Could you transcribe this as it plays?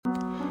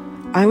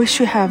I wish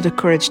you have the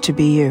courage to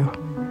be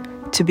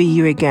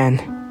you again,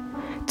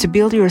 to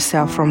build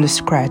yourself from the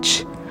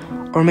scratch,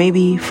 or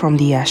maybe from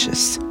the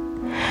ashes.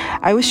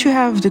 I wish you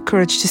have the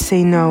courage to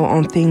say no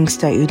on things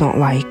that you don't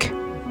like,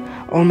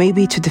 or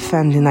maybe to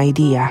defend an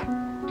idea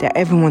that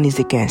everyone is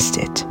against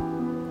it.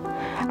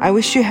 I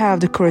wish you have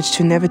the courage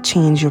to never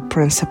change your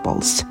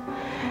principles,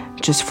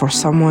 just for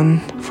someone,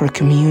 for a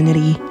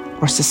community,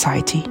 or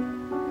society.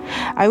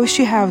 I wish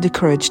you have the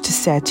courage to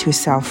set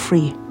yourself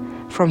free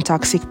from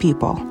toxic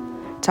people,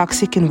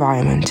 toxic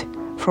environment,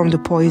 from the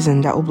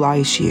poison that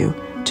obliges you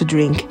to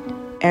drink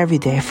every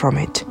day from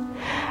it.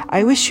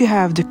 I wish you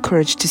have the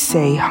courage to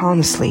say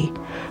honestly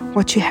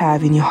what you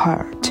have in your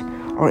heart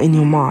or in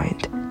your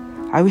mind.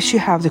 I wish you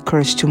have the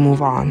courage to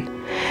move on,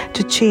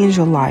 to change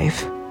your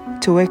life,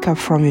 to wake up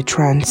from your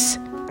trance,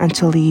 and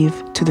to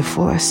live to the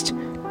fullest.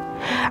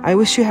 I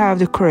wish you have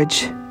the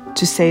courage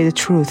to say the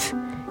truth,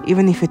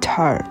 even if it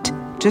hurt,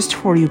 just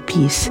for your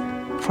peace,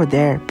 for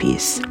their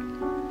peace.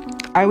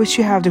 I wish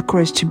you have the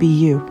courage to be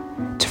you,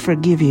 to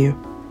forgive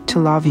you, to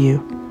love you,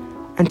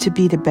 and to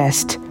be the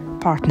best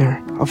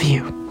partner of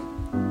you.